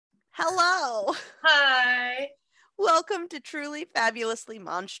Hello. Hi, Welcome to Truly Fabulously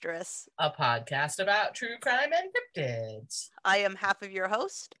Monstrous. a podcast about true crime and cryptids. I am half of your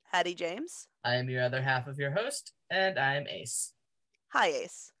host, Hattie James. I am your other half of your host, and I am Ace. Hi,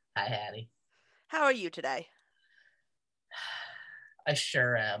 Ace. Hi, Hattie. How are you today? I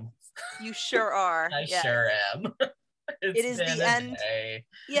sure am. You sure are. I sure am. It is the end. Day.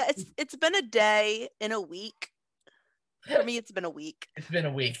 Yeah, it's been a day in a week. For me, it's been a week. It's been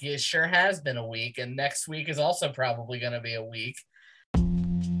a week. It sure has been a week, and next week is also probably going to be a week.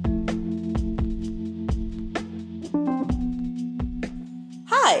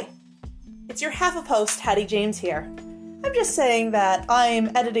 Hi, it's your half of host, Hattie James here. I'm just saying that I'm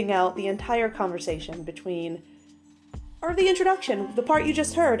editing out the entire conversation between, or the introduction, the part you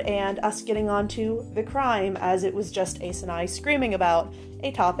just heard, and us getting onto the crime, as it was just Ace and I screaming about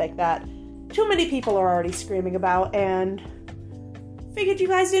a topic that too many people are already screaming about, and figured you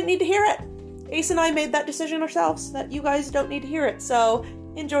guys didn't need to hear it. Ace and I made that decision ourselves, that you guys don't need to hear it, so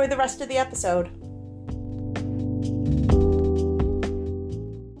enjoy the rest of the episode.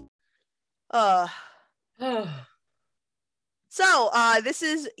 So, this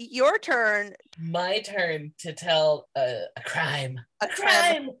is your turn. My turn to tell a crime. A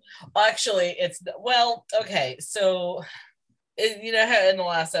crime. Actually, okay, so... You know how in the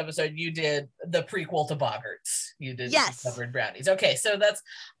last episode you did the prequel to Boggarts? You did Covered Brownies. Okay, so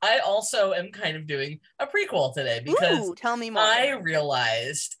I also am kind of doing a prequel today because tell me more. I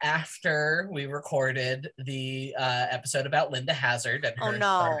realized after we recorded the episode about Linda Hazard and her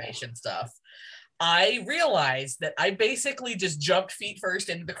starvation stuff, I realized that I basically just jumped feet first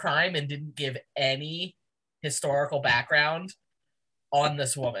into the crime and didn't give any historical background on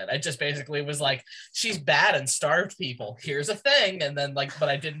this woman. I just basically was like, she's bad and starved people. Here's a thing. And then but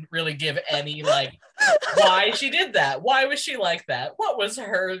I didn't really give any why she did that. Why was she like that? What was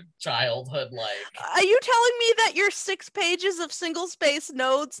her childhood like? Are you telling me that your 6 pages of single space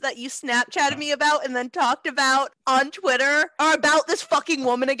notes that you Snapchatted me about and then talked about on Twitter are about this fucking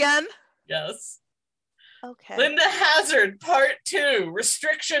woman again? Yes. Okay. Linda Hazard, Part 2,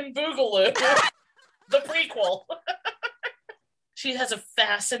 Restriction Boogaloo. The prequel. She has a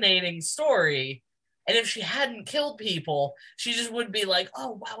fascinating story, and if she hadn't killed people, she just would be like,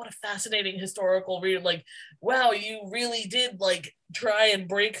 oh, wow, what a fascinating historical reader. Like, wow, you really did, try and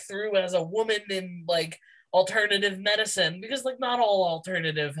break through as a woman in, alternative medicine, because, not all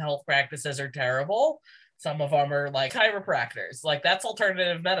alternative health practices are terrible. Some of them are, chiropractors. That's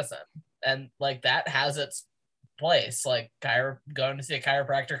alternative medicine, and, that has its place. Going to see a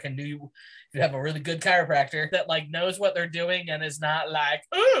chiropractor can do... You have a really good chiropractor that knows what they're doing and is not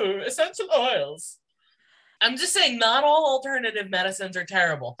ooh, essential oils. I'm just saying not all alternative medicines are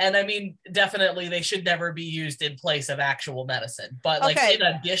terrible. And I mean, definitely they should never be used in place of actual medicine. But in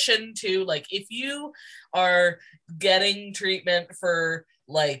addition to, if you are getting treatment for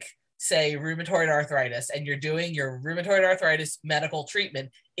say rheumatoid arthritis and you're doing your rheumatoid arthritis medical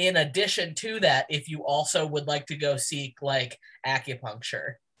treatment, in addition to that, if you also would like to go seek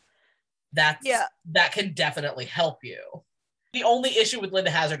acupuncture, that can definitely help you. The only issue with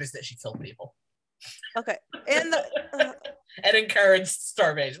Linda Hazard is that she killed people. Okay. And and encouraged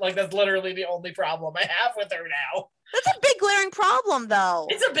starvation. That's literally the only problem I have with her now. That's a big glaring problem, though.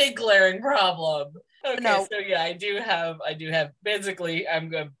 It's a big glaring problem. Okay, no. So yeah, I do have basically,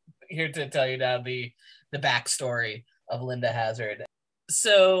 I'm here to tell you now the backstory of Linda Hazard.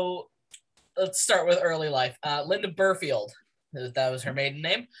 So let's start with early life. Linda Burfield, that was her maiden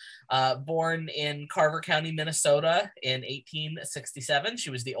name. Born in Carver County, Minnesota in 1867. She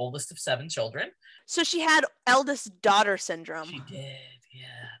was the oldest of 7 children. So she had eldest daughter syndrome. She did,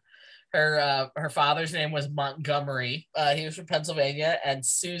 yeah. Her father's name was Montgomery. He was from Pennsylvania, and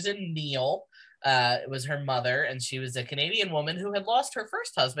Susan Neal was her mother, and she was a Canadian woman who had lost her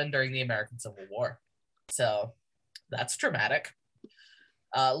first husband during the American Civil War. So that's traumatic.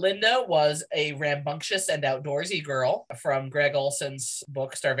 Linda was a rambunctious and outdoorsy girl. From Greg Olson's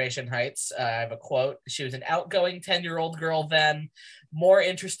book, Starvation Heights, I have a quote. She was an outgoing 10-year-old girl then, more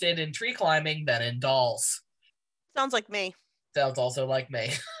interested in tree climbing than in dolls. Sounds like me. Sounds also like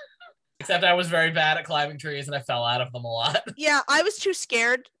me. Except I was very bad at climbing trees and I fell out of them a lot. Yeah, I was too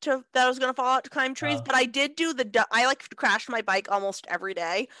scared that I was going to fall out to climb trees, but I did do I like to crash my bike almost every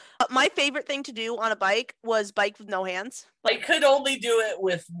day. But my favorite thing to do on a bike was bike with no hands. I could only do it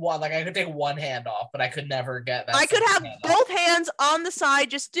with one. I could take one hand off, but I could never get that. I could have both hands on the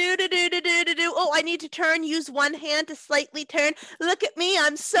side, just do. Oh, I need to turn, use one hand to slightly turn. Look at me,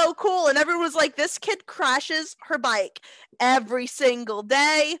 I'm so cool. And everyone was like, this kid crashes her bike every single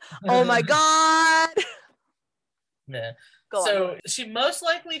day. Oh my God. Yeah. Go on. So she most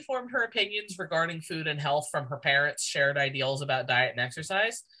likely formed her opinions regarding food and health from her parents' shared ideals about diet and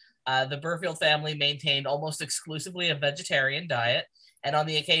exercise. The Burfield family maintained almost exclusively a vegetarian diet, and on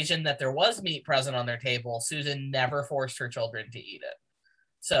the occasion that there was meat present on their table, Susan never forced her children to eat it.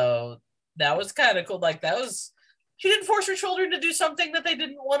 So that was kind of cool. Like, she didn't force her children to do something that they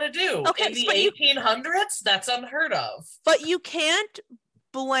didn't want to do. Okay, in the 1800s, that's unheard of. But you can't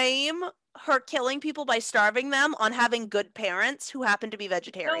blame her killing people by starving them on having good parents who happen to be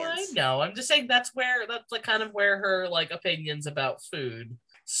vegetarians. No, I know. I'm just saying that's like kind of where her like opinions about food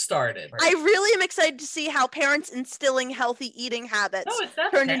started. Right? I really am excited to see how parents instilling healthy eating habits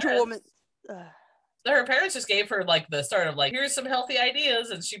turned into a woman. Her parents just gave her like the start of like, here's some healthy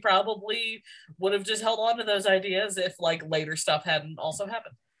ideas, and she probably would have just held on to those ideas if like later stuff hadn't also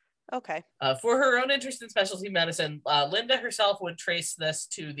happened. Okay. For her own interest in specialty medicine, Linda herself would trace this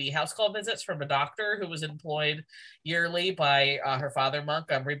to the house call visits from a doctor who was employed yearly by her father,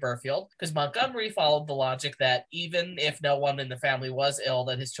 Montgomery Burfield, because Montgomery followed the logic that even if no one in the family was ill,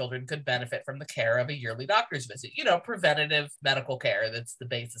 that his children could benefit from the care of a yearly doctor's visit. You know, preventative medical care. That's the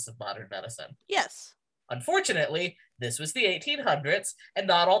basis of modern medicine. Yes. Unfortunately, this was the 1800s, and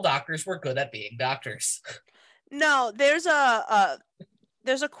not all doctors were good at being doctors. No, there's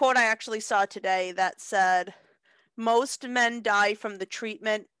a quote I actually saw today that said, most men die from the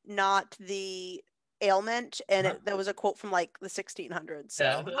treatment, not the ailment. And there was a quote from like the 1600s. So.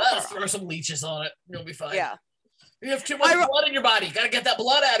 Yeah, let's throw some leeches on it. You'll be fine. Yeah. You have too much blood in your body. You gotta get that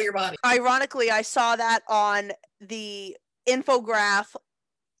blood out of your body. Ironically, I saw that on the infograph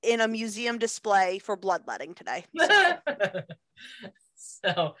in a museum display for bloodletting today.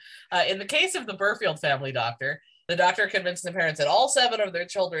 So, in the case of the Burfield family doctor, the doctor convinced the parents that all 7 of their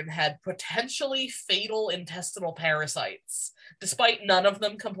children had potentially fatal intestinal parasites, despite none of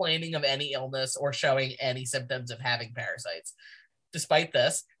them complaining of any illness or showing any symptoms of having parasites. Despite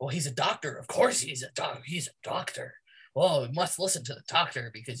this, well, he's a doctor. Of course he's a doctor. He's a doctor. Well, we must listen to the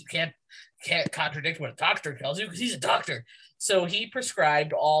doctor because you can't contradict what a doctor tells you because he's a doctor. So he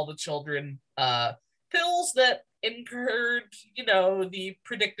prescribed all the children pills that incurred, the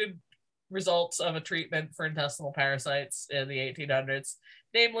predicted results of a treatment for intestinal parasites in the 1800s,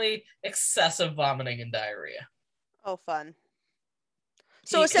 namely excessive vomiting and diarrhea. Oh, fun.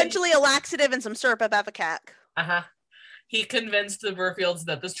 So essentially a laxative and some syrup of Evicac. Uh-huh. He convinced the Burfields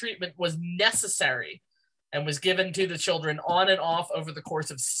that this treatment was necessary and was given to the children on and off over the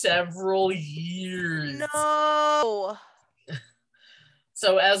course of several years. No.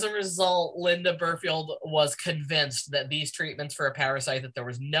 So as a result, Linda Burfield was convinced that these treatments for a parasite that there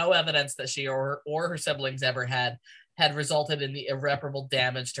was no evidence that she or her siblings ever had resulted in the irreparable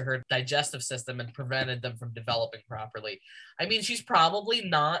damage to her digestive system and prevented them from developing properly. I mean, she's probably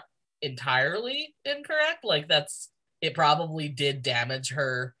not entirely incorrect. Like, it probably did damage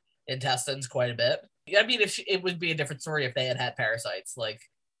her intestines quite a bit. I mean, it would be a different story if they had parasites,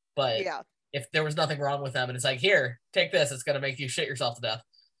 but yeah. If there was nothing wrong with them and it's like, here, take this, it's going to make you shit yourself to death.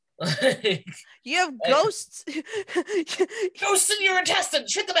 You have ghosts. Ghosts in your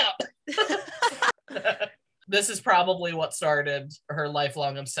intestines, shit them out. This is probably what started her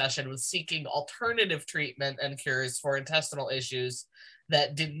lifelong obsession with seeking alternative treatment and cures for intestinal issues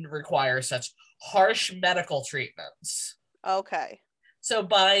that didn't require such harsh medical treatments. Okay. So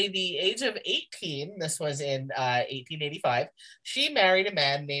by the age of 18, this was in 1885, she married a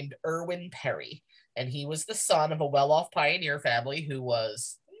man named Irwin Perry, and he was the son of a well-off pioneer family who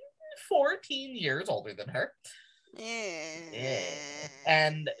was 14 years older than her.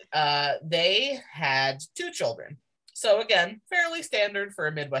 And they had 2 children. So again, fairly standard for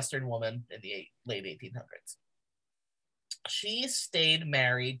a Midwestern woman in the late 1800s. She stayed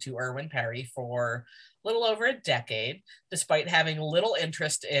married to Irwin Perry for a little over a decade, despite having little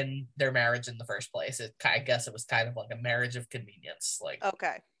interest in their marriage in the first place. I guess it was kind of like a marriage of convenience.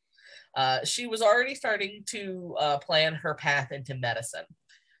 Okay. She was already starting to plan her path into medicine.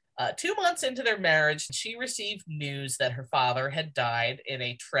 2 months into their marriage, she received news that her father had died in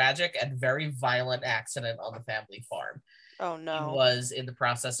a tragic and very violent accident on the family farm. Oh, no. He was in the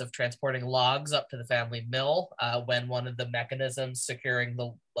process of transporting logs up to the family mill when one of the mechanisms securing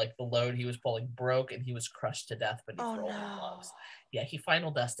the load he was pulling broke, and he was crushed to death beneath rolling logs. Yeah, he final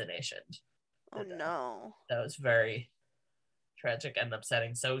destination. Oh, no. That was very tragic and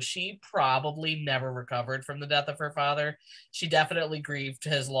upsetting. So she probably never recovered from the death of her father. She definitely grieved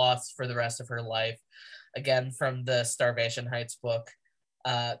his loss for the rest of her life. Again, from the Starvation Heights book,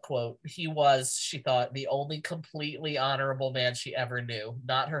 quote, he was, she thought, the only completely honorable man she ever knew.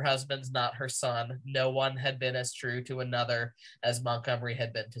 Not her husband's, not her son. No one had been as true to another as Montgomery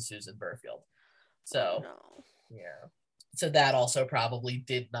had been to Susan Burfield. So, yeah. So that also probably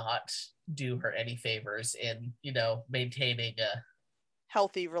did not do her any favors in, maintaining a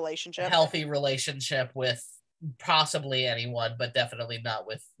Healthy relationship. healthy relationship with possibly anyone, but definitely not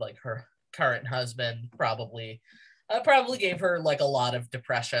with like her current husband. Probably gave her like a lot of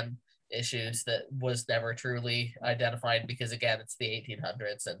depression issues that was never truly identified, because again, it's the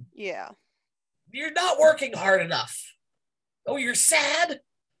 1800s and Yeah. you're not working hard enough. Oh, you're sad?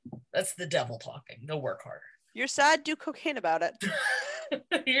 That's the devil talking. Go work harder. You're sad, do cocaine about it.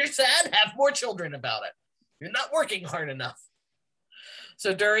 You're sad? Have more children about it. You're not working hard enough.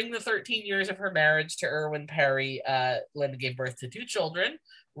 So during the 13 years of her marriage to Irwin Perry, Linda gave birth to 2 children,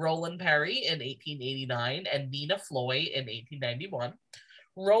 Roland Perry in 1889 and Nina Floy in 1891.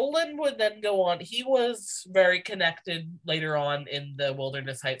 Roland would then go on. He was very connected later on in the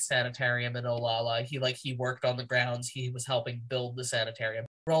Wilderness Heights Sanitarium in Olalla. He worked on the grounds. He was helping build the sanitarium.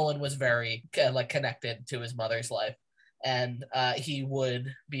 Roland was very connected to his mother's life, and he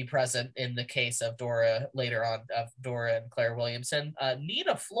would be present in the case of Dora later on, of Dora and Claire Williamson.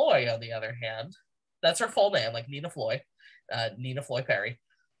 Nina Floy, on the other hand, that's her full name, like Nina Floy Perry.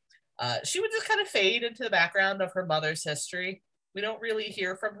 She would just kind of fade into the background of her mother's history. We don't really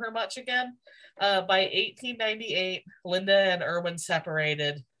hear from her much again. By 1898, Linda and Irwin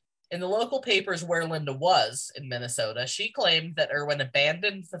separated. In the local papers where Linda was in Minnesota, she claimed that Irwin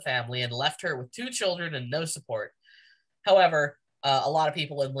abandoned the family and left her with 2 children and no support. However, a lot of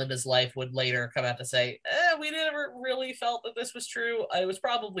people in Linda's life would later come out to say, we never really felt that this was true. It was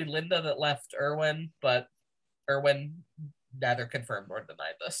probably Linda that left Irwin, but Irwin neither confirmed nor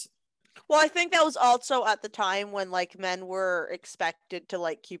denied this. Well, I think that was also at the time when like men were expected to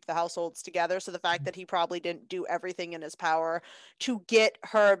like keep the households together. So the fact that he probably didn't do everything in his power to get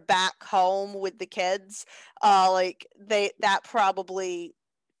her back home with the kids, that probably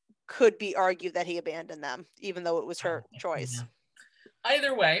could be argued that he abandoned them, even though it was her choice. Yeah.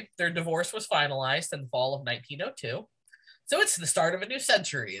 Either way, their divorce was finalized in the fall of 1902. So it's the start of a new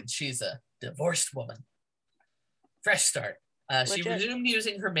century, and she's a divorced woman. Fresh start. She resumed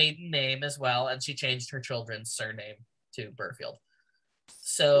using her maiden name as well, and she changed her children's surname to Burfield.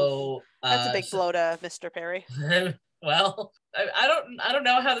 So that's a big blow to Mr. Perry. Well, I don't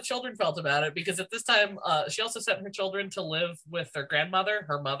know how the children felt about it, because at this time she also sent her children to live with their grandmother,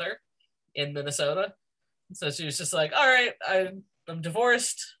 her mother, in Minnesota. So she was just like, all right, I'm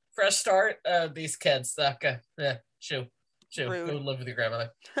divorced, fresh start. These kids, okay, shoo. Go live with your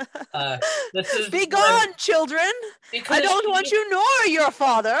grandmother. Be gone, children. I don't want you nor your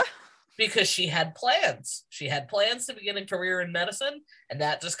father. Because she had plans. She had plans to begin a career in medicine, and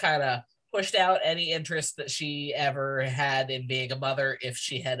that just kind of pushed out any interest that she ever had in being a mother, if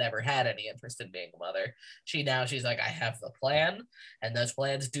she had ever had any interest in being a mother. She's like, I have the plan, and those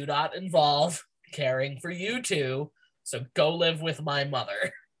plans do not involve caring for you 2, so go live with my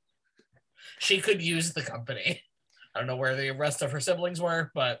mother. She could use the company. I don't know where the rest of her siblings were,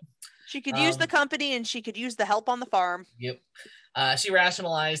 but she could use the company, and she could use the help on the farm. Yep. She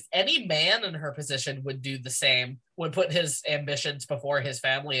rationalized any man in her position would do the same, would put his ambitions before his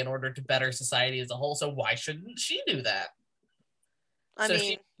family in order to better society as a whole. So why shouldn't she do that?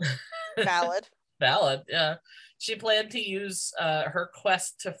 Valid. Valid, yeah. She planned to use her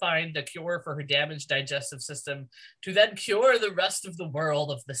quest to find a cure for her damaged digestive system to then cure the rest of the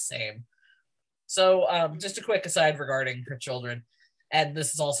world of the same. So just a quick aside regarding her children, and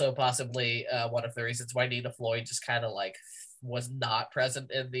this is also possibly one of the reasons why Nina Floyd just kind of like was not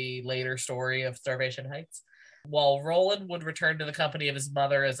present in the later story of Starvation Heights. While Roland would return to the company of his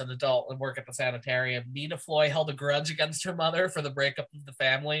mother as an adult and work at the sanitarium, Nina Floyd held a grudge against her mother for the breakup of the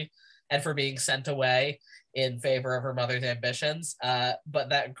family and for being sent away in favor of her mother's ambitions. But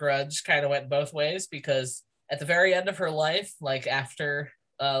that grudge kind of went both ways, because at the very end of her life, like after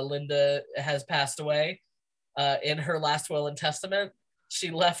Linda has passed away, in her last will and testament, she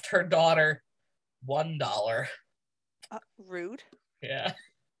left her daughter $1. Rude. Yeah.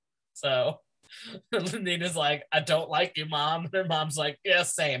 So Nina's like, I don't like you, Mom. Her mom's like, yeah,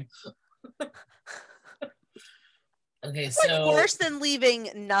 same. Okay, it's so like worse than leaving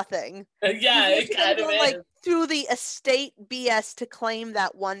nothing. Yeah, it kind of is. Like through the estate BS to claim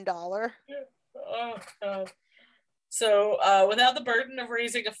that $1. Yeah. Oh God. So without the burden of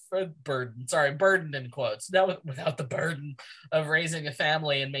raising burden in quotes, without the burden of raising a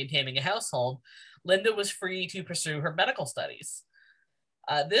family and maintaining a household, Linda was free to pursue her medical studies.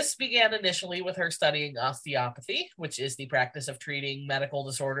 This began initially with her studying osteopathy, which is the practice of treating medical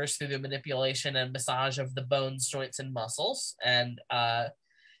disorders through the manipulation and massage of the bones, joints, and muscles. And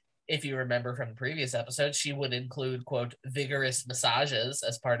if you remember from the previous episode, she would include, quote, vigorous massages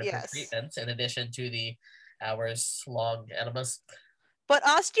as part of her treatments, in addition to the hours long enemas. But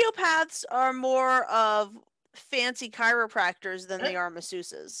osteopaths are more of fancy chiropractors than they are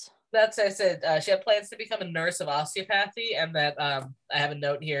masseuses. That's I said. She had plans to become a nurse of osteopathy, and that I have a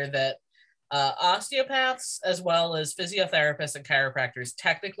note here that osteopaths, as well as physiotherapists and chiropractors,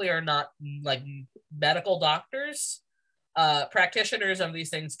 technically are not like medical doctors. Practitioners of these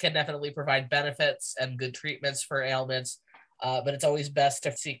things can definitely provide benefits and good treatments for ailments, but it's always best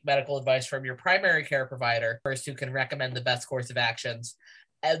to seek medical advice from your primary care provider first, who can recommend the best course of actions.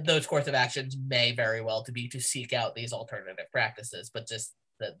 And those course of actions may very well to seek out these alternative practices, but just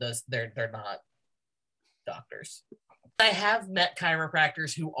that they're not doctors. I have met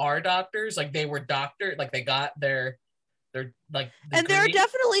chiropractors who are doctors, like they were doctors, like they got their like degree, and there are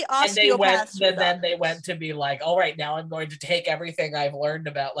definitely osteopaths. And then they went to be like, all right, now I'm going to take everything I've learned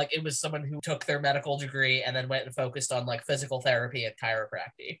about, like it was someone who took their medical degree and then went and focused on like physical therapy and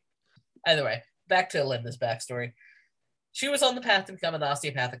chiropractic. Either way, back to Linda's backstory. She was on the path to become an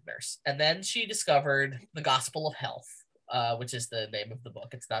osteopathic nurse, and then she discovered the Gospel of Health, which is the name of the book.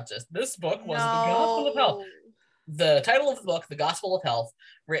 It's not just this book was the Gospel of Health. The title of the book, The Gospel of Health,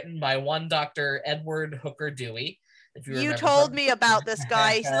 written by one Dr. Edward Hooker Dewey. If you told me about this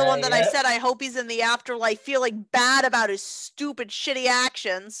guy. He's the one that I said I hope he's in the afterlife feeling bad about his stupid, shitty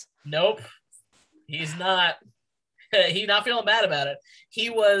actions. Nope. He's not. He's not feeling bad about it. He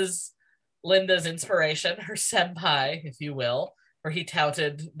was Linda's inspiration, her senpai, if you will, where he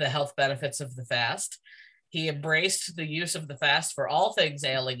touted the health benefits of the fast. He embraced the use of the fast for all things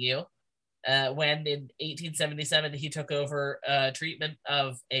ailing you. When in 1877 he took over treatment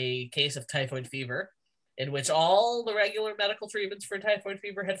of a case of typhoid fever, in which all the regular medical treatments for typhoid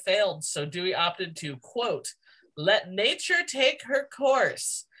fever had failed. So Dewey opted to, quote, let nature take her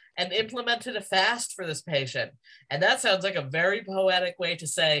course, and implemented a fast for this patient. And that sounds like a very poetic way to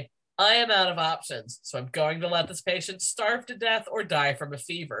say, I am out of options, so I'm going to let this patient starve to death or die from a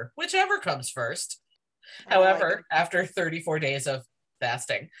fever, whichever comes first. However, after 34 days of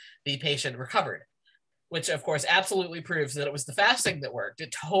fasting, the patient recovered, which of course absolutely proves that it was the fasting that worked.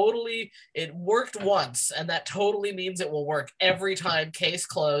 It worked once, and that totally means it will work every time. Case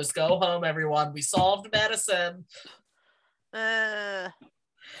closed. Go home, everyone. We solved medicine.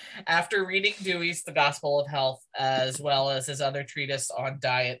 After reading Dewey's The Gospel of Health, as well as his other treatise on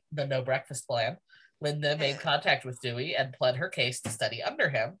diet, The No Breakfast Plan, Linda made contact with Dewey and pled her case to study under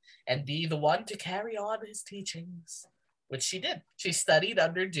him and be the one to carry on his teachings, which she did. She studied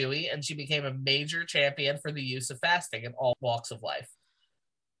under Dewey, and she became a major champion for the use of fasting in all walks of life.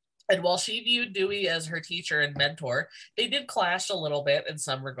 And while she viewed Dewey as her teacher and mentor, they did clash a little bit in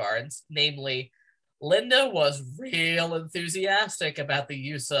some regards. Namely, Linda was real enthusiastic about the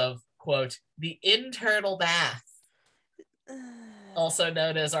use of, quote, the internal bath, also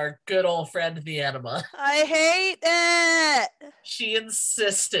known as our good old friend, the enema. I hate it. She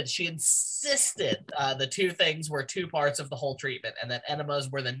insisted the two things were two parts of the whole treatment, and that enemas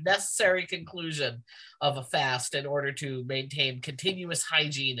were the necessary conclusion of a fast in order to maintain continuous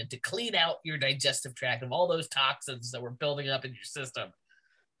hygiene and to clean out your digestive tract of all those toxins that were building up in your system.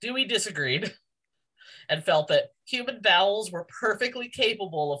 Dewey disagreed and felt that human bowels were perfectly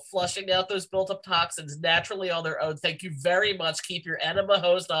capable of flushing out those built-up toxins naturally on their own. Thank you very much. Keep your enema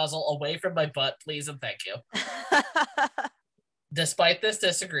hose nozzle away from my butt, please, and thank you. Despite this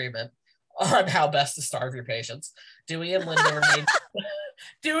disagreement on how best to starve your patients, Dewey and Linda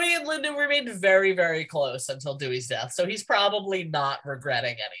remained very, very close until Dewey's death. So he's probably not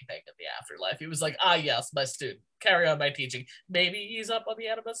regretting anything in the afterlife. He was like, yes, my student, carry on my teaching. Maybe ease up on the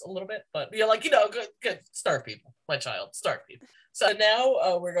enemas a little bit, but good, starve people, my child, starve people. So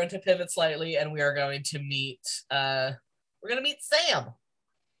now we're going to pivot slightly, and we are going to meet Sam.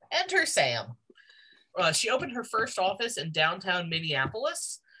 Enter Sam. She opened her first office in downtown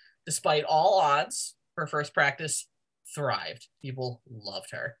Minneapolis. Despite all odds, her first practice thrived. People loved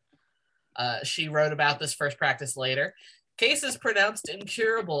her. She wrote about this first practice later. Cases pronounced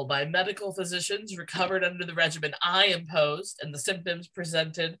incurable by medical physicians recovered under the regimen I imposed, and the symptoms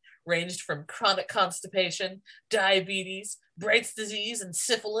presented ranged from chronic constipation, diabetes, Bright's disease, and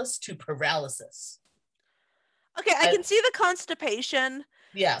syphilis to paralysis. Okay, I can see the constipation.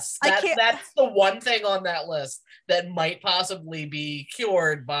 Yes, that's the one thing on that list that might possibly be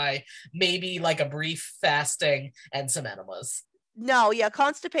cured by maybe like a brief fasting and some enemas. No, yeah,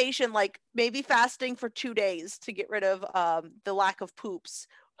 constipation, like maybe fasting for 2 days to get rid of the lack of poops.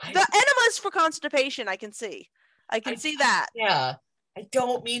 The enemas for constipation, I can see. I can see that. Yeah, I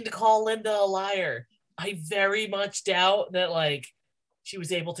don't mean to call Linda a liar. I very much doubt that, like, she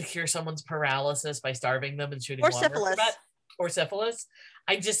was able to cure someone's paralysis by starving them and shooting or water. syphilis. or syphilis.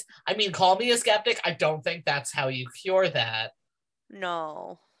 I mean, call me a skeptic. I don't think that's how you cure that.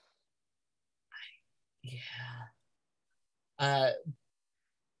 No. Yeah.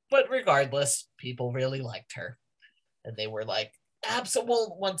 But regardless, people really liked her. And they were like,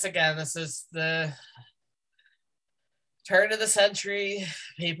 absolute. Once again, this is the turn of the century.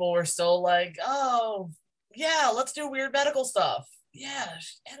 People were still like, oh, yeah, let's do weird medical stuff. Yeah,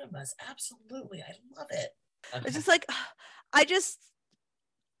 enemas, absolutely. I love it. Okay. It's just like,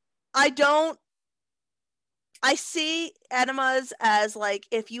 I see enemas as like,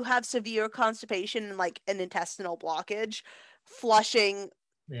 if you have severe constipation and like an intestinal blockage, flushing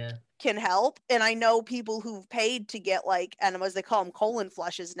can help. And I know people who've paid to get like enemas, they call them colon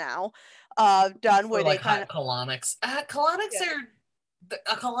flushes now, done where like they kind of colonics. Colonics are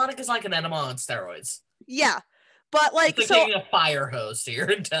a colonic is like an enema on steroids. Yeah. But like, it's like taking a fire hose to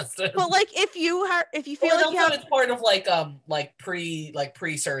your intestine. But like, if you feel like also it's part of like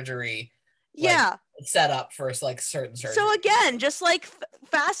pre-surgery. Yeah. Like, set up for like certain surgery. So again, just like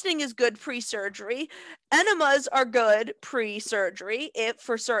fasting is good pre-surgery, enemas are good pre-surgery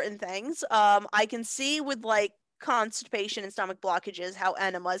for certain things. I can see with like constipation and stomach blockages how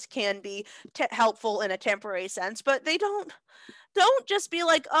enemas can be helpful in a temporary sense, but they don't just be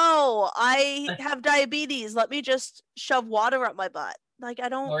like, oh, I have diabetes, let me just shove water up my butt. Like, I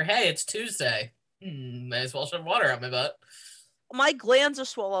don't. Or hey, it's Tuesday, may as well shove water up my butt. My glands are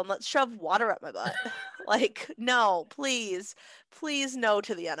swollen, let's shove water up my butt. Like, no, please no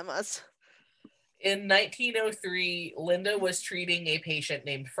to the enemas. In 1903, Linda was treating a patient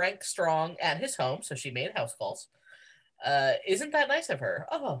named Frank Strong at his home, so she made house calls. Isn't that nice of her?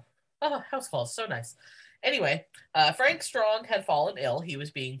 Oh, house calls, so nice. Anyway, Frank Strong had fallen ill. He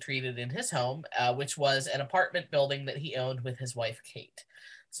was being treated in his home, which was an apartment building that he owned with his wife, Kate.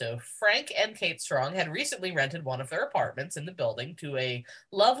 So Frank and Kate Strong had recently rented one of their apartments in the building to a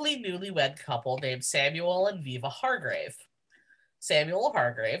lovely newlywed couple named Samuel and Viva Hargrave. Samuel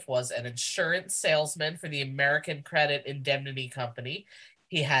Hargrave was an insurance salesman for the American Credit Indemnity Company.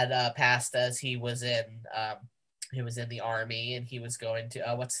 He had passed as he was in the Army, and he was going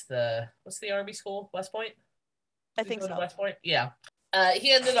to what's the Army school? West Point? I think so. West Point? Yeah.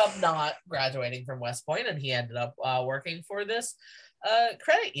 He ended up not graduating from West Point, and he ended up working for this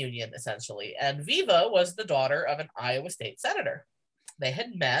credit union, essentially. And Viva was the daughter of an Iowa State senator. They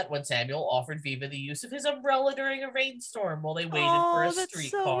had met when Samuel offered Viva the use of his umbrella during a rainstorm while they waited for a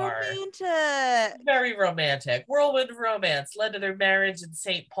streetcar. So romantic. Very romantic. Whirlwind romance led to their marriage in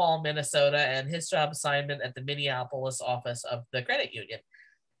St. Paul, Minnesota, and his job assignment at the Minneapolis office of the credit union.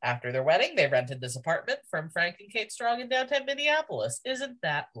 After their wedding, they rented this apartment from Frank and Kate Strong in downtown Minneapolis. Isn't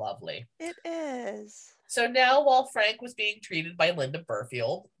that lovely? It is. So now, while Frank was being treated by Linda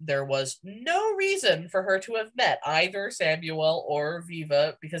Burfield, there was no reason for her to have met either Samuel or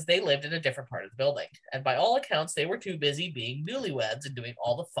Viva because they lived in a different part of the building. And by all accounts, they were too busy being newlyweds and doing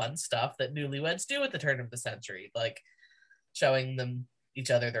all the fun stuff that newlyweds do at the turn of the century, like showing them each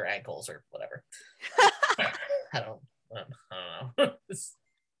other their ankles or whatever. I don't know.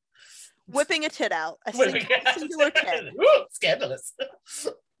 Whipping a tit out. A singular tit. Ooh, scandalous.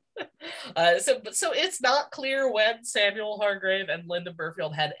 So it's not clear when Samuel Hargrave and Linda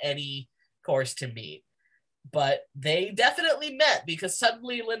Burfield had any course to meet, but they definitely met because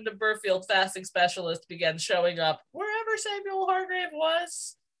suddenly Linda Burfield's fasting specialist began showing up wherever Samuel Hargrave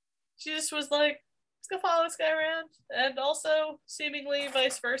was. She just was like, let's go follow this guy around, and also seemingly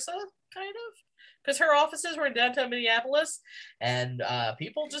vice versa, kind of, because her offices were in downtown Minneapolis, and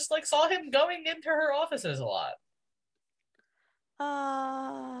people just like saw him going into her offices a lot.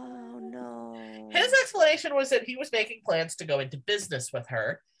 Oh, no. His explanation was that he was making plans to go into business with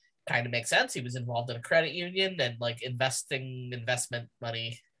her. Kind of makes sense. He was involved in a credit union and like investment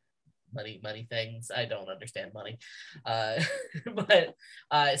money things. I don't understand money. But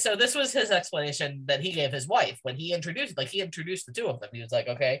so this was his explanation that he gave his wife when he introduced the two of them. He was like,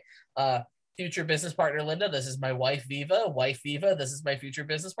 okay, future business partner Linda, this is my wife Viva. Wife Viva, this is my future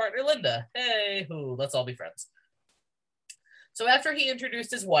business partner Linda. Hey, let's all be friends. So after he introduced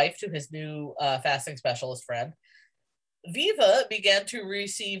his wife to his new fasting specialist friend, Viva began to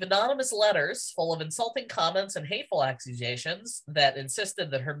receive anonymous letters full of insulting comments and hateful accusations that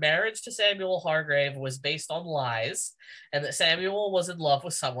insisted that her marriage to Samuel Hargrave was based on lies and that Samuel was in love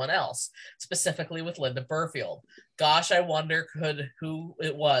with someone else, specifically with Linda Burfield. Gosh, I wonder who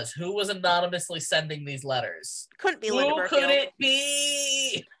it was. Who was anonymously sending these letters? Couldn't be Linda Burfield. Who could it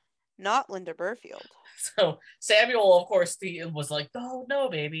be? Not Linda Burfield. So Samuel, of course, was like, no,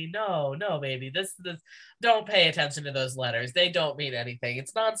 baby, no, baby. This, don't pay attention to those letters. They don't mean anything.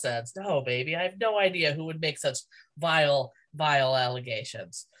 It's nonsense. No, baby, I have no idea who would make such vile vile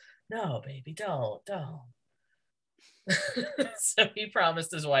allegations. No, baby, don't. So he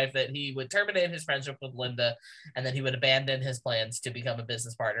promised his wife that he would terminate his friendship with Linda and that he would abandon his plans to become a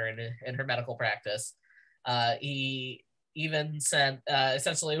business partner in her medical practice. He even sent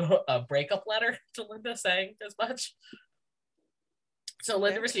essentially a breakup letter to Linda saying as much. So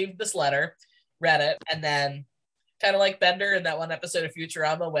Linda received this letter, read it, and then, kind of like Bender in that one episode of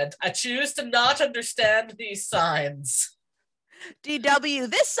Futurama, went, "I choose to not understand these signs. DW,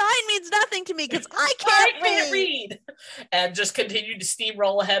 this sign means nothing to me because I can't read. And just continued to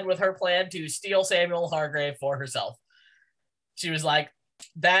steamroll ahead with her plan to steal Samuel Hargrave for herself. She was like,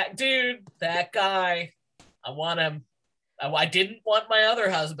 that dude, that guy, I want him. I didn't want my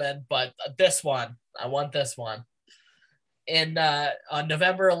other husband, but this one, I want this one. On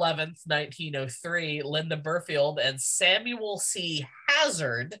November 11th, 1903, Linda Burfield and Samuel C.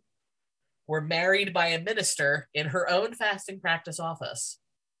 Hazard were married by a minister in her own fasting practice office.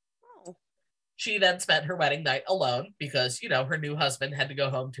 Oh. She then spent her wedding night alone because, her new husband had to go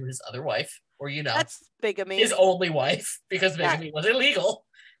home to his other wife, or, That's bigamy. his only wife, because bigamy was illegal.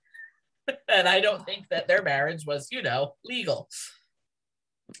 And I don't think that their marriage was, legal.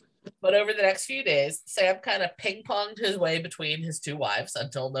 But over the next few days, Sam kind of ping-ponged his way between his two wives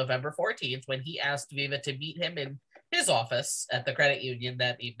until November 14th, when he asked Viva to meet him in his office at the credit union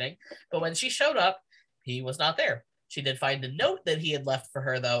that evening. But when she showed up, he was not there. She did find a note that he had left for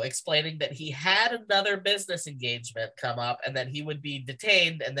her, though, explaining that he had another business engagement come up and that he would be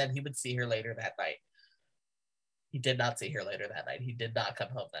detained and then he would see her later that night. He did not see her later that night. He did not come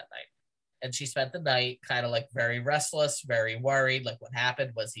home that night. And she spent the night kind of like very restless, very worried. Like, what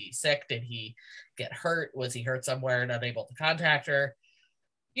happened? Was he sick? Did he get hurt? Was he hurt somewhere and unable to contact her?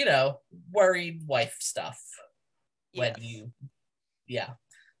 Worried wife stuff.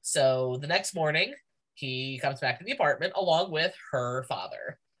 So the next morning, he comes back to the apartment along with her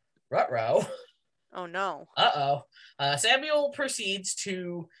father. Ruh-roh. Oh, no. Uh-oh. Samuel proceeds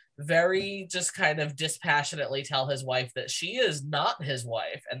to very just kind of dispassionately tell his wife that she is not his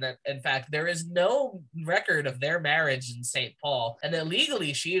wife, and that, in fact, there is no record of their marriage in St. Paul, and that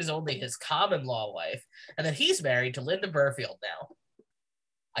legally she is only his common-law wife, and that he's married to Linda Burfield now.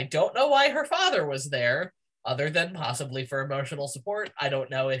 I don't know why her father was there, other than possibly for emotional support. I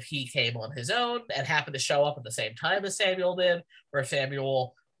don't know if he came on his own and happened to show up at the same time as Samuel did, or if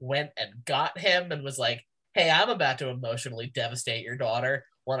Samuel went and got him and was like, hey, I'm about to emotionally devastate your daughter.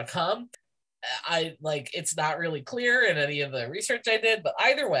 Want to come? It's not really clear in any of the research I did, but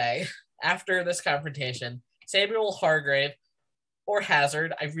either way, after this confrontation, Samuel Hargrave, or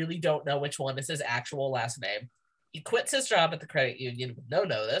Hazard, I really don't know which one is his actual last name, he quits his job at the credit union with no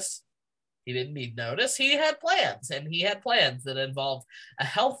notice. He didn't need notice. He had plans, and he had plans that involved a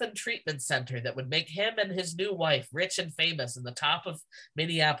health and treatment center that would make him and his new wife rich and famous in the top of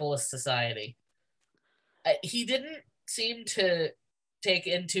Minneapolis society. He didn't seem to take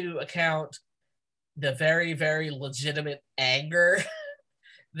into account the very, very legitimate anger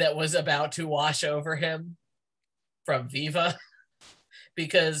that was about to wash over him from Viva,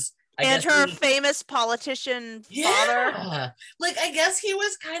 because her famous politician father. I guess he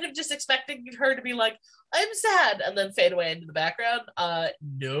was kind of just expecting her to be like, I'm sad, and then fade away into the background.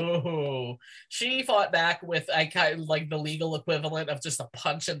 No. She fought back with the legal equivalent of just a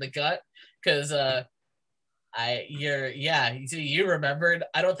punch in the gut, because you remembered.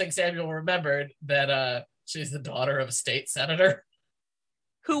 I don't think Samuel remembered that she's the daughter of a state senator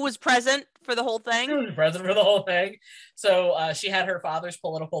who was present for the whole thing. So she had her father's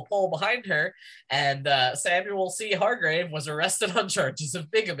political pull behind her, and Samuel C. Hargrave was arrested on charges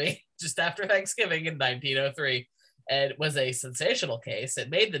of bigamy just after Thanksgiving in 1903. And it was a sensational case. It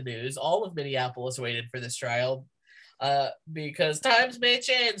made the news. All of Minneapolis waited for this trial because times may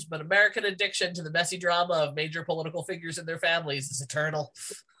change, but American addiction to the messy drama of major political figures and their families is eternal.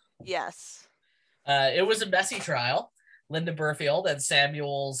 Yes. It was a messy trial. Linda Burfield and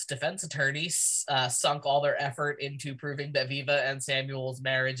Samuel's defense attorneys sunk all their effort into proving that Viva and Samuel's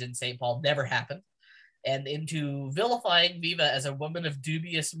marriage in St. Paul never happened, and into vilifying Viva as a woman of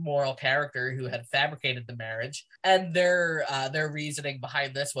dubious moral character who had fabricated the marriage. And their reasoning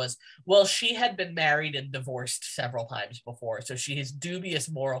behind this was, well, she had been married and divorced several times before, so she has dubious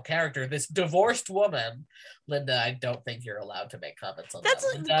moral character. This divorced woman, Linda, I don't think you're allowed to make comments on that.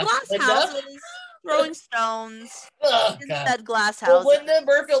 Glass houses. Throwing stones. Oh, instead, glass Well, houses. Linda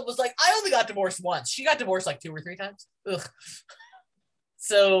Burfield was like, I only got divorced once. She got divorced like 2 or 3 times. Ugh.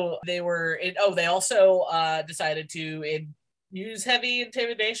 So they also decided to use heavy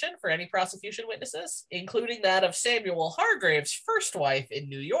intimidation for any prosecution witnesses, including that of Samuel Hargrave's first wife in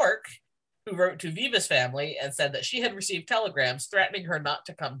New York, who wrote to Viva's family and said that she had received telegrams threatening her not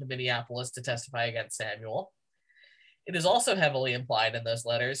to come to Minneapolis to testify against Samuel. It is also heavily implied in those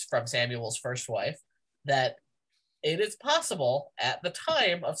letters from Samuel's first wife that it is possible at the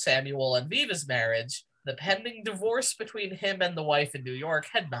time of Samuel and Viva's marriage, the pending divorce between him and the wife in New York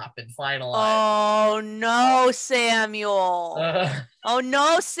had not been finalized. Oh no, Samuel. Oh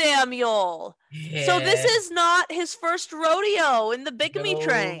no, Samuel. Yeah. So this is not his first rodeo in the bigamy No.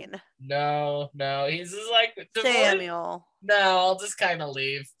 train. No. He's just like, divorce? Samuel. No, I'll just kind of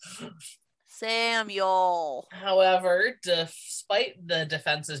leave. Samuel. However, despite the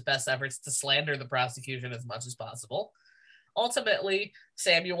defense's best efforts to slander the prosecution as much as possible, ultimately,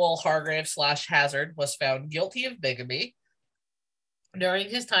 Samuel Hargrave / Hazard was found guilty of bigamy. During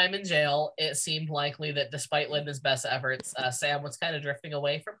his time in jail, it seemed likely that despite Linda's best efforts, Sam was kind of drifting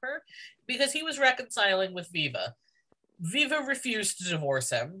away from her because he was reconciling with Viva. Viva refused to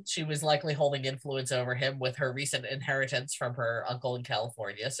divorce him. She was likely holding influence over him with her recent inheritance from her uncle in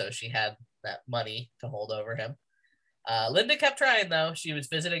California, so she had that money to hold over him. Linda kept trying, though. She was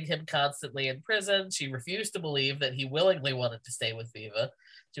visiting him constantly in prison. She refused to believe that he willingly wanted to stay with Viva.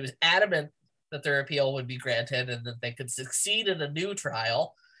 She was adamant that their appeal would be granted and that they could succeed in a new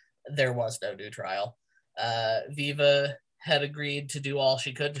trial. There was no new trial. Viva had agreed to do all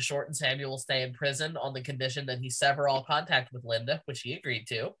she could to shorten Samuel's stay in prison on the condition that he sever all contact with Linda, which he agreed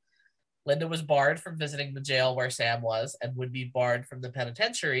to. Linda was barred from visiting the jail where Sam was and would be barred from the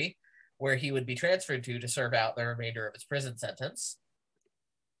penitentiary where he would be transferred to serve out the remainder of his prison sentence.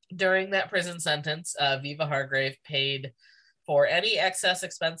 During that prison sentence, Viva Hargrave paid for any excess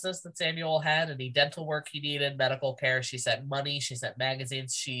expenses that Samuel had, any dental work he needed, medical care. She sent money, she sent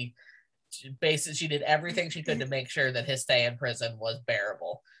magazines, she did everything she could to make sure that his stay in prison was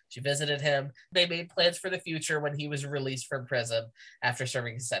bearable. She visited him. They made plans for the future when he was released from prison after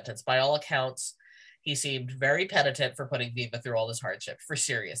serving his sentence. By all accounts, he seemed very penitent for putting Viva through all this hardship. For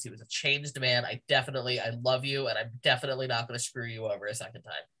serious, he was a changed man. I love you, and I'm definitely not going to screw you over a second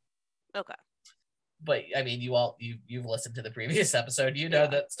time. Okay. But I mean, you've listened to the previous episode. You know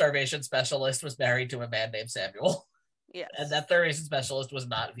that starvation specialist was married to a man named Samuel. Yes. And that starvation specialist was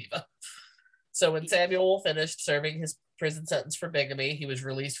not Viva. So when Samuel finished serving his prison sentence for bigamy, he was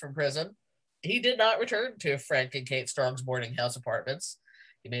released from prison. He did not return to Frank and Kate Strong's boarding house apartments.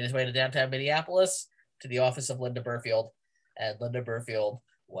 He made his way to downtown Minneapolis to the office of Linda Burfield, and Linda Burfield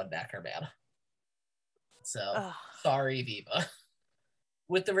won back her man. So, sorry, Viva.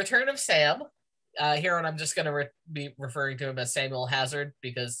 With the return of Sam, here on I'm just going to be referring to him as Samuel Hazard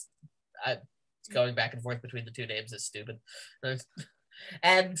because going back and forth between the two names is stupid.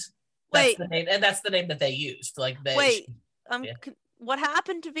 And that's the name that they used. What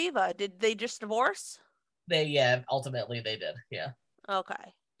happened to Viva? Did they just divorce? Ultimately they did. Yeah.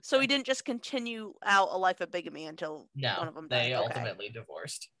 Okay. So he didn't just continue out a life of bigamy until one of them died. They ultimately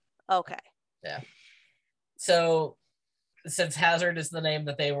divorced. Okay. Yeah. So since Hazard is the name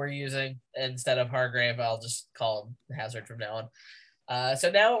that they were using instead of Hargrave, I'll just call him Hazard from now on.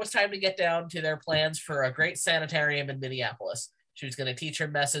 So now it was time to get down to their plans for a great sanitarium in Minneapolis. She was going to teach her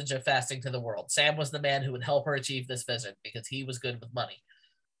message of fasting to the world. Sam was the man who would help her achieve this vision because he was good with money.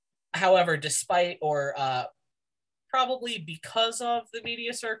 However, despite or probably because of the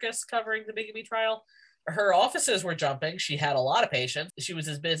media circus covering the bigamy trial, her offices were jumping. She had a lot of patients. She was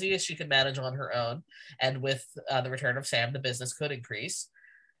as busy as she could manage on her own. And with the return of Sam, the business could increase.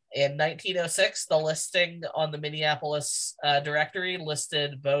 In 1906, the listing on the Minneapolis directory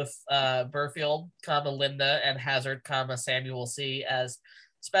listed both Burfield, Linda, and Hazard, Samuel C. as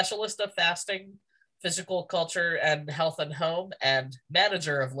specialist of fasting, physical culture, and health and home, and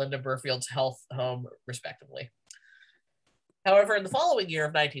manager of Linda Burfield's health home, respectively. However, in the following year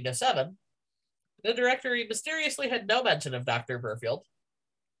of 1907, the directory mysteriously had no mention of Dr. Burfield,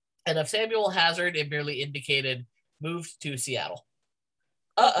 and of Samuel Hazard, it merely indicated moved to Seattle.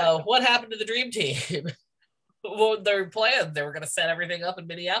 What happened to the dream team? Well, their plan, they were going to set everything up in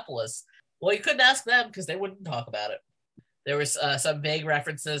Minneapolis. Well, you couldn't ask them because they wouldn't talk about it. There was some vague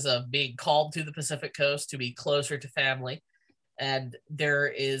references of being called to the Pacific Coast to be closer to family. And there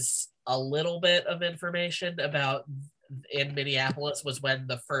is a little bit of information about in Minneapolis was when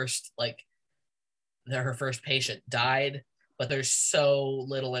the first, her first patient died. But there's so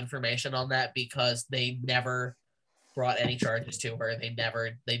little information on that because they never brought any charges to her. They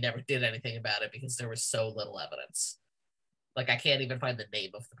never did anything about it because there was so little evidence. I can't even find the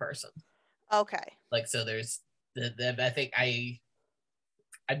name of the person. Okay. So there's I think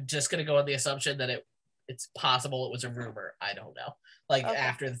I'm just gonna go on the assumption that it's possible it was a rumor. I don't know.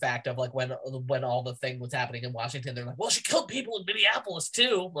 After the fact of when all the thing was happening in Washington, they're like, well, she killed people in Minneapolis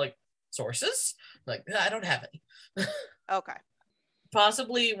too. Sources? Like, I don't have any. Okay.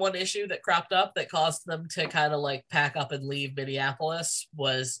 Possibly one issue that cropped up that caused them to kind of like pack up and leave Minneapolis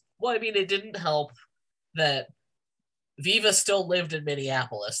was, well, I mean, it didn't help that Viva still lived in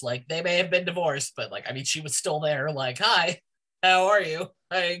Minneapolis. Like, they may have been divorced, but like, I mean, she was still there. Like, hi, how are you?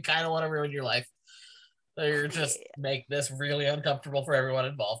 I kind of want to ruin your life. Or just make this really uncomfortable for everyone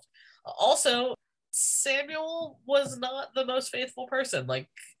involved. Also, Samuel was not the most faithful person. Like,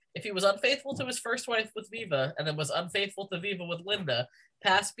 if he was unfaithful to his first wife with Viva and then was unfaithful to Viva with Linda,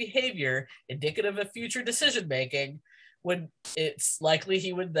 past behavior indicative of future decision making, it's likely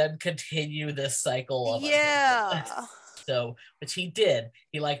he would then continue this cycle of Yeah. So, which he did.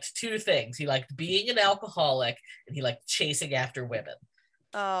 He liked two things. He liked being an alcoholic and he liked chasing after women.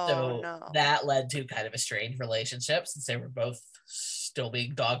 Oh, So no. that led to kind of a strained relationship since they were both still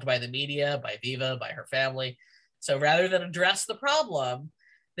being dogged by the media, by Viva, by her family. So rather than address the problem,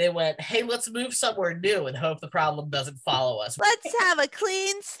 they went, hey, let's move somewhere new and hope the problem doesn't follow us. Let's have a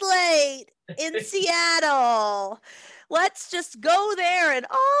clean slate in Seattle. Let's just go there and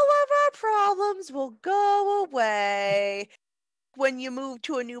all of our problems will go away. When you move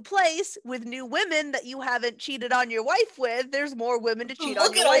to a new place with new women that you haven't cheated on your wife with, there's more women to cheat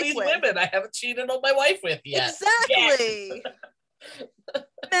on your wife with. Look at all these women I haven't cheated on my wife with yet. Exactly. Yes.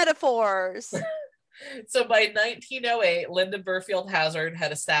 Metaphors. So by 1908, Linda Burfield Hazard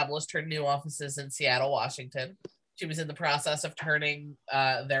had established her new offices in Seattle, Washington. She was in the process of turning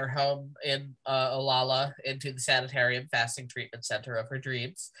their home in Olalla into the sanitarium fasting treatment center of her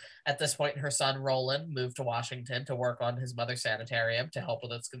dreams. At this point, her son Roland moved to Washington to work on his mother's sanitarium to help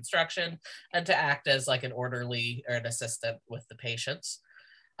with its construction and to act as like an orderly or an assistant with the patients.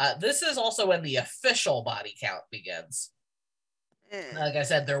 This is also when the official body count begins. Like I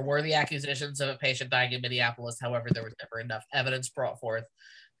said, there were the accusations of a patient dying in Minneapolis. However, there was never enough evidence brought forth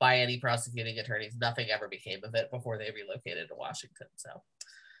by any prosecuting attorneys. Nothing ever became of it before they relocated to Washington. So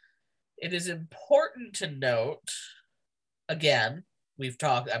it is important to note, again, we've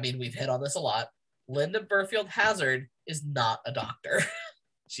hit on this a lot. Linda Burfield Hazard is not a doctor.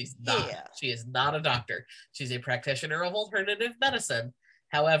 She's not. Yeah. She is not a doctor. She's a practitioner of alternative medicine.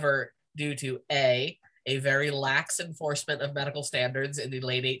 However, due to a very lax enforcement of medical standards in the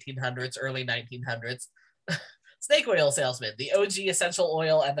late 1800s, early 1900s, snake oil salesmen, the OG essential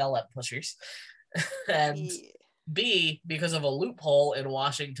oil MLM pushers, and B, because of a loophole in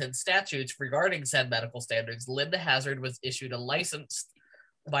Washington statutes regarding said medical standards, Linda Hazard was issued a license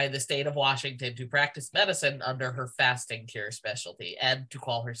by the state of Washington to practice medicine under her fasting cure specialty and to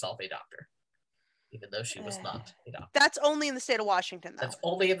call herself a doctor, even though she was not a doctor. That's only in the state of Washington, though. That's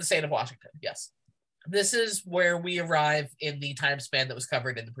only in the state of Washington, yes. This is where we arrive in the time span that was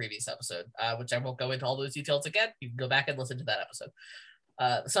covered in the previous episode, which I won't go into all those details again. You can go back and listen to that episode.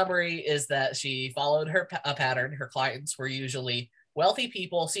 The summary is that she followed a pattern. Her clients were usually wealthy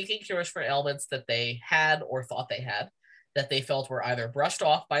people seeking cures for ailments that they had or thought they had, that they felt were either brushed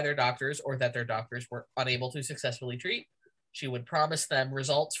off by their doctors or that their doctors were unable to successfully treat. She would promise them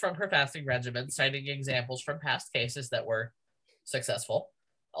results from her fasting regimen, citing examples from past cases that were successful,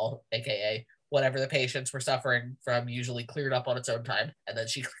 aka whatever the patients were suffering from usually cleared up on its own time, and then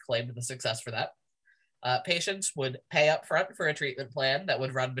she claimed the success for that. Patients would pay up front for a treatment plan that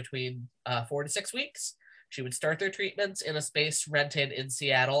would run between 4 to 6 weeks. She would start their treatments in a space rented in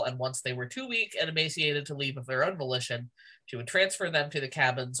Seattle, and once they were too weak and emaciated to leave of their own volition, she would transfer them to the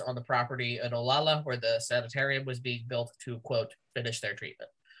cabins on the property in Olalla where the sanitarium was being built to, quote, finish their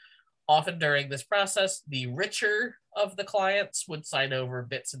treatment. Often during this process, the richer of the clients would sign over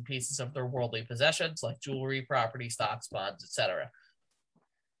bits and pieces of their worldly possessions like jewelry, property, stocks, bonds, etc.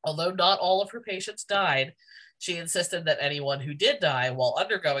 Although not all of her patients died, she insisted that anyone who did die while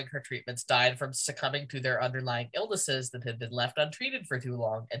undergoing her treatments died from succumbing to their underlying illnesses that had been left untreated for too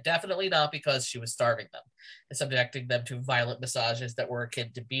long, and definitely not because she was starving them and subjecting them to violent massages that were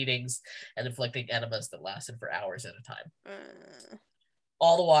akin to beatings and inflicting enemas that lasted for hours at a time.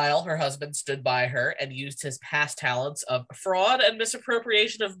 All the while, her husband stood by her and used his past talents of fraud and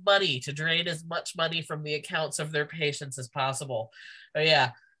misappropriation of money to drain as much money from the accounts of their patients as possible. Oh yeah,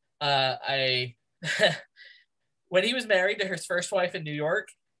 when he was married to his first wife in New York,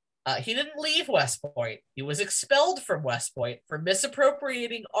 he didn't leave West Point. He was expelled from West Point for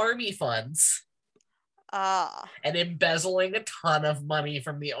misappropriating army funds and embezzling a ton of money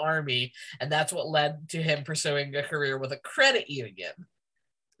from the army. And that's what led to him pursuing a career with a credit union.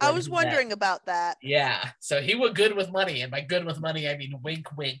 I was wondering about that. Yeah, so he was good with money. And by good with money, I mean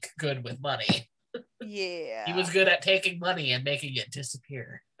wink, wink, good with money. Yeah. He was good at taking money and making it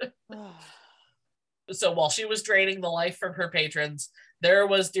disappear. So while she was draining the life from her patrons, there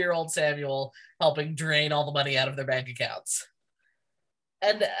was dear old Samuel helping drain all the money out of their bank accounts.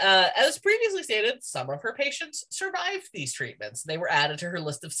 And as previously stated, some of her patients survived these treatments. They were added to her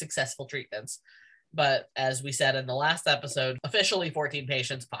list of successful treatments. But as we said in the last episode, officially 14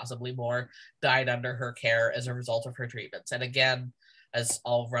 patients, possibly more, died under her care as a result of her treatments. And again, as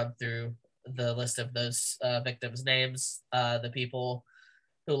I'll run through the list of those victims' names, the people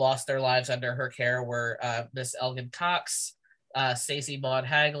who lost their lives under her care were Miss Elgin Cox, Stacey Maud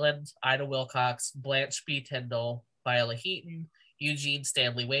Haglund, Ida Wilcox, Blanche B. Tyndall, Viola Heaton, Eugene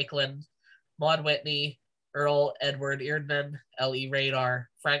Stanley Wakeland, Maud Whitney, Earl Edward Eardman, L.E. Radar,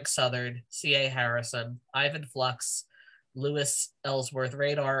 Frank Southard, C.A. Harrison, Ivan Flux, Lewis Ellsworth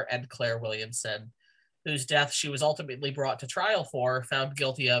Radar, and Claire Williamson, whose death she was ultimately brought to trial for, found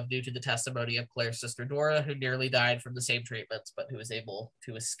guilty of due to the testimony of Claire's sister Dora, who nearly died from the same treatments, but who was able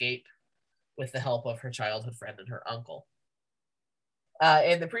to escape with the help of her childhood friend and her uncle.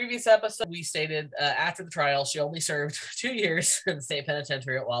 In the previous episode, we stated after the trial, she only served 2 years in the state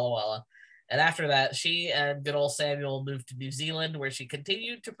penitentiary at Walla Walla. And after that, she and good old Samuel moved to New Zealand, where she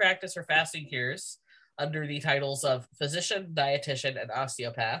continued to practice her fasting cures under the titles of physician, dietitian, and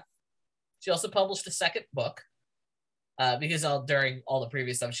osteopath. She also published a second book, because during all the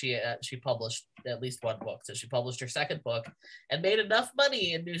previous stuff, she published at least one book. So she published her second book and made enough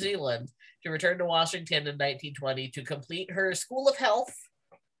money in New Zealand to return to Washington in 1920 to complete her School of Health,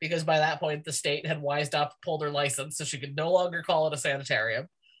 because by that point, the state had wised up, pulled her license, so she could no longer call it a sanitarium.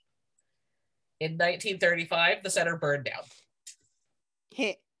 In 1935, the center burned down.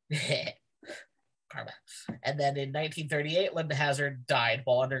 Karma. And then in 1938, Linda Hazard died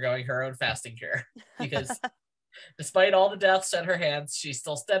while undergoing her own fasting cure, because despite all the deaths at her hands, she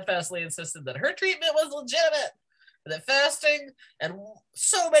still steadfastly insisted that her treatment was legitimate, and that fasting and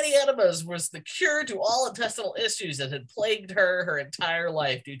so many enemas was the cure to all intestinal issues that had plagued her entire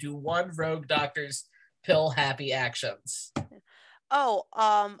life due to one rogue doctor's pill-happy actions. Oh,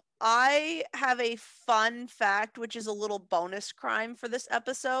 I have a fun fact, which is a little bonus crime for this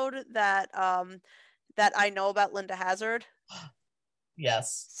episode that I know about Linda Hazard.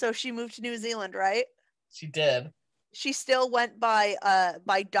 Yes. So she moved to New Zealand, right? She did. She still went by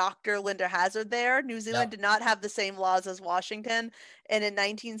Dr. Linda Hazard there. New Zealand did not have the same laws as Washington. And in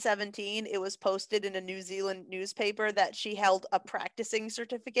 1917, it was posted in a New Zealand newspaper that she held a practicing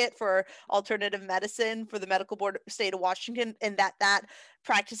certificate for alternative medicine for the Medical Board of the State of Washington, and that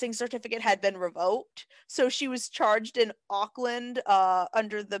practicing certificate had been revoked. So she was charged in Auckland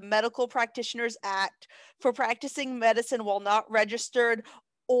under the Medical Practitioners Act for practicing medicine while not registered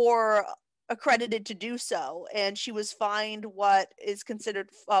or accredited to do so, and she was fined what is considered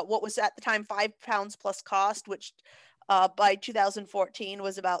what was at the time £5 plus cost, which by 2014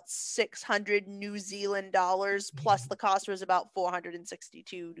 was about 600 New Zealand dollars, plus the cost was about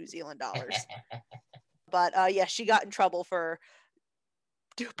 462 New Zealand dollars. But yeah, she got in trouble for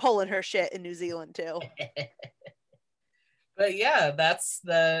pulling her shit in New Zealand too. But yeah, that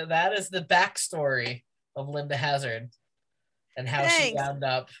is the backstory of Linda Hazard and how she wound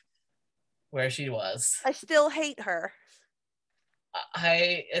up where she was. I still hate her.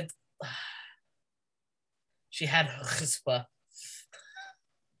 She had chutzpah.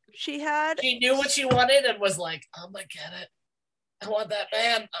 She knew what she wanted and was like, I'm gonna get it. I want that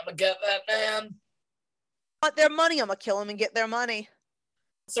man. I'm gonna get that man. I want their money. I'm gonna kill him and get their money.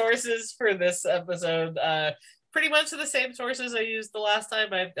 Sources for this episode, pretty much the same sources I used the last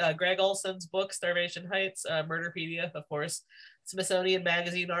time. I have Greg Olson's book, Starvation Heights, Murderpedia, of course, Smithsonian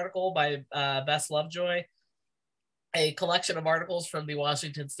Magazine article by Bess Lovejoy, a collection of articles from the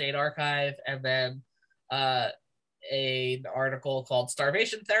Washington State Archive, and then an article called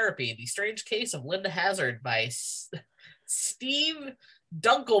Starvation Therapy, The Strange Case of Linda Hazard by Steve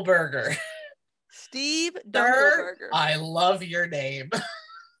Dunkelberger. Steve Dunkelberger. I love your name.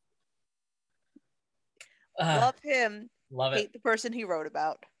 Love him. Love it. Hate the person he wrote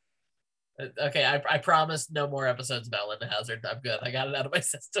about. Okay, I promise no more episodes about Linda Hazard. I'm good. I got it out of my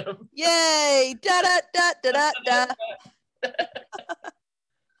system. Yay! Da da da da da da.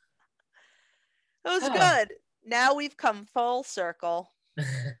 It was good. Now we've come full circle.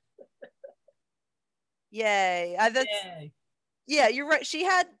 Yay! Yay! Yeah, you're right. She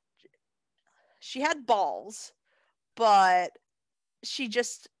had balls, but she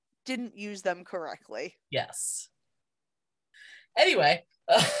just didn't use them correctly. Yes. Anyway,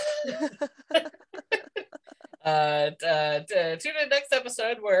 tune in next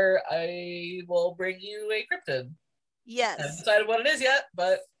episode where I will bring you a cryptid. Yes. I haven't decided what it is yet,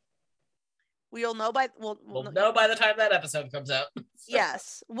 but We'll know by We'll know by the time that episode comes out.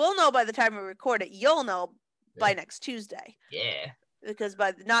 Yes, we'll know by the time we record it. You'll know by Yeah. next Tuesday, Yeah. because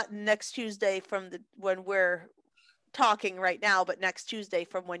not next Tuesday from when we're talking right now, but next Tuesday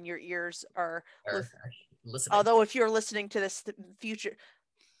from when your ears are Listening. although if you're listening to this future,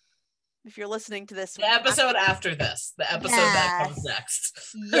 if you're listening to this The episode after this, the episode that comes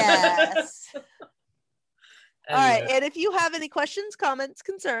next. Yes. All right, Anyway. and if you have any questions, comments,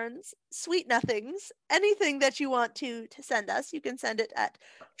 concerns, sweet nothings, anything that you want to send us, you can send it at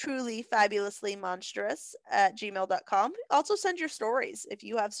trulyfabulouslymonstrous@gmail.com. Also send your stories if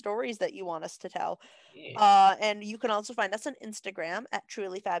you have stories that you want us to tell. Yeah. And you can also find us on Instagram at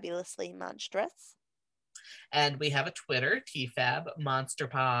trulyfabulouslymonstrous. And we have a Twitter, TFAB Monster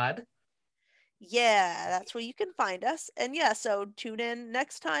Pod. Yeah, that's where you can find us. And yeah, so tune in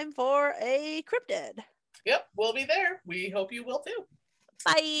next time for a cryptid. Yep, we'll be there. We hope you will too.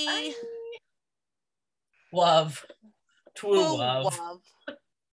 Bye. Bye. Love. True love. Love.